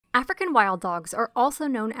African wild dogs are also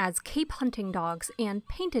known as Cape hunting dogs and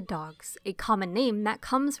painted dogs, a common name that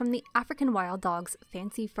comes from the African wild dog's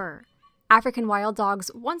fancy fur. African wild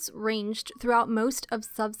dogs once ranged throughout most of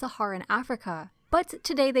sub-Saharan Africa, but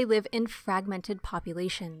today they live in fragmented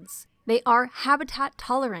populations. They are habitat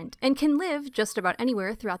tolerant and can live just about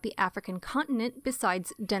anywhere throughout the African continent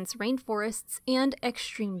besides dense rainforests and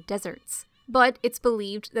extreme deserts. But it's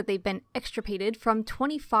believed that they've been extirpated from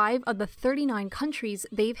 25 of the 39 countries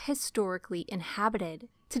they've historically inhabited.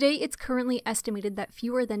 Today, it's currently estimated that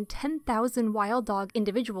fewer than 10,000 wild dog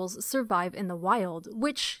individuals survive in the wild,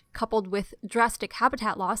 which, coupled with drastic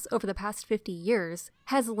habitat loss over the past 50 years,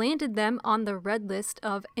 has landed them on the red list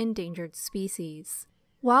of endangered species.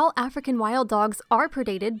 While African wild dogs are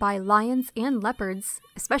predated by lions and leopards,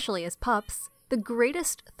 especially as pups, the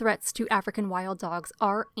greatest threats to African wild dogs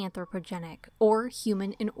are anthropogenic, or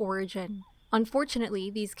human in origin. Unfortunately,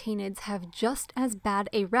 these canids have just as bad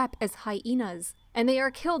a rep as hyenas, and they are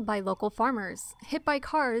killed by local farmers, hit by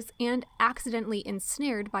cars, and accidentally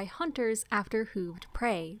ensnared by hunters after hooved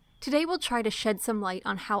prey. Today we'll try to shed some light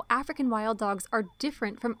on how African wild dogs are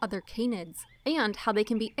different from other canids, and how they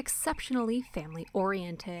can be exceptionally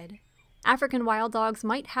family-oriented. African wild dogs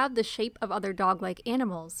might have the shape of other dog-like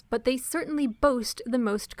animals, but they certainly boast the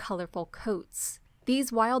most colorful coats.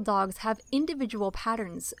 These wild dogs have individual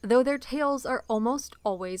patterns, though their tails are almost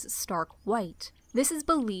always stark white. This is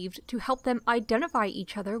believed to help them identify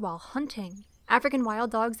each other while hunting. African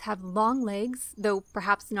wild dogs have long legs, though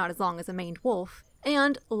perhaps not as long as a maned wolf,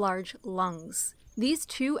 and large lungs. These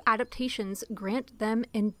two adaptations grant them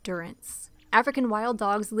endurance. African wild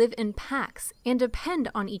dogs live in packs and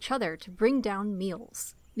depend on each other to bring down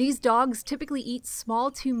meals. These dogs typically eat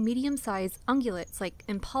small to medium-sized ungulates like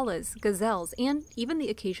impalas, gazelles, and even the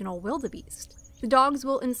occasional wildebeest. The dogs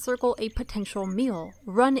will encircle a potential meal,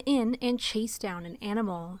 run in, and chase down an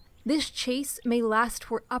animal. This chase may last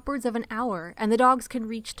for upwards of an hour, and the dogs can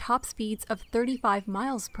reach top speeds of 35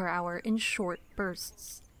 miles per hour in short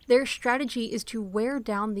bursts. Their strategy is to wear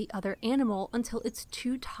down the other animal until it's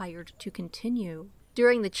too tired to continue.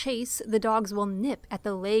 During the chase, the dogs will nip at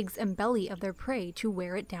the legs and belly of their prey to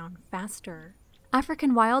wear it down faster.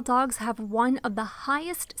 African wild dogs have one of the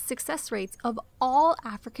highest success rates of all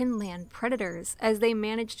African land predators, as they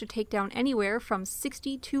manage to take down anywhere from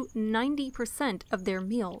 60 to 90% of their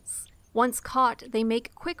meals. Once caught, they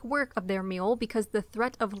make quick work of their meal because the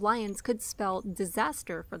threat of lions could spell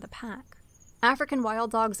disaster for the pack. African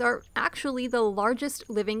wild dogs are actually the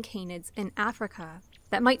largest living canids in Africa.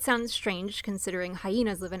 That might sound strange considering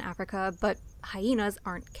hyenas live in Africa, but hyenas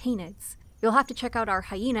aren't canids. You'll have to check out our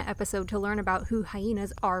hyena episode to learn about who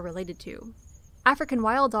hyenas are related to. African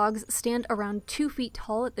wild dogs stand around 2 feet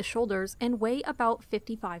tall at the shoulders and weigh about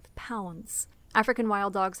 55 pounds. African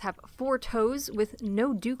wild dogs have 4 toes with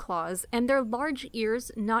no dew claws, and their large ears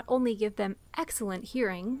not only give them excellent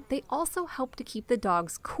hearing, they also help to keep the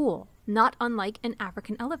dogs cool, not unlike an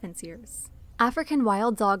African elephant's ears. African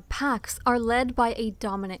wild dog packs are led by a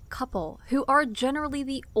dominant couple, who are generally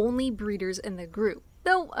the only breeders in the group,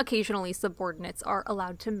 though occasionally subordinates are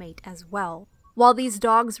allowed to mate as well. While these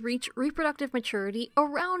dogs reach reproductive maturity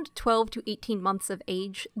around 12 to 18 months of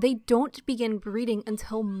age, they don't begin breeding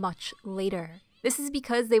until much later. This is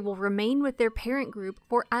because they will remain with their parent group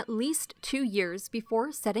for at least 2 years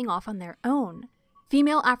before setting off on their own.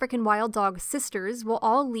 Female African wild dog sisters will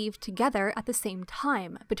all leave together at the same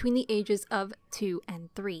time, between the ages of 2 and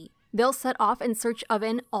 3. They'll set off in search of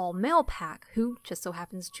an all-male pack, who just so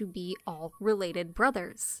happens to be all related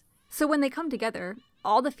brothers. So when they come together,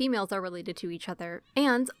 all the females are related to each other,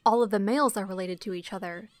 and all of the males are related to each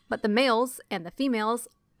other, but the males and the females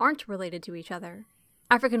aren't related to each other.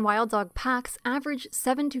 African wild dog packs average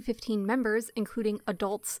 7 to 15 members, including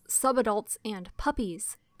adults, subadults, and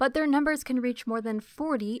puppies, but their numbers can reach more than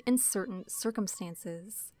 40 in certain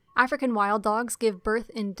circumstances. African wild dogs give birth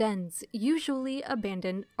in dens, usually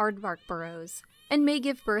abandoned aardvark burrows, and may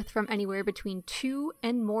give birth from anywhere between 2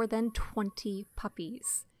 and more than 20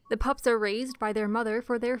 puppies. The pups are raised by their mother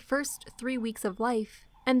for their first 3 weeks of life,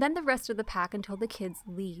 and then the rest of the pack until the kids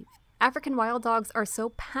leave. African wild dogs are so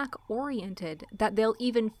pack-oriented that they'll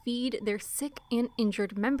even feed their sick and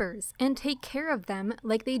injured members and take care of them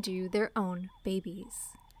like they do their own babies.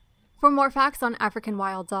 For more facts on African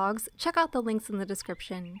wild dogs, check out the links in the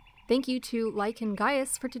description. Thank you to Like and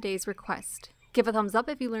Gaius for today's request. Give a thumbs up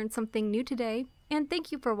if you learned something new today, and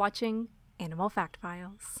thank you for watching Animal Fact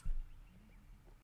Files.